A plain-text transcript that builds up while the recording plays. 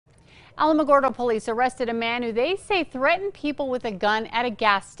Alamogordo police arrested a man who they say threatened people with a gun at a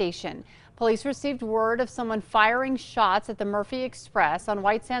gas station. Police received word of someone firing shots at the Murphy Express on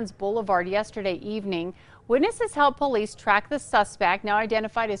White Sands Boulevard yesterday evening. Witnesses helped police track the suspect, now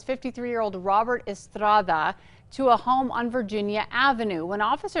identified as 53-year-old Robert Estrada, to a home on Virginia Avenue. When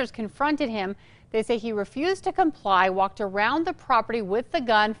officers confronted him, they say he refused to comply, walked around the property with the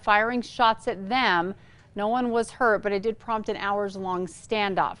gun, firing shots at them. No one was hurt, but it did prompt an hours-long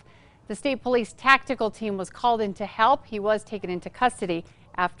standoff. The state police tactical team was called in to help. He was taken into custody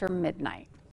after midnight.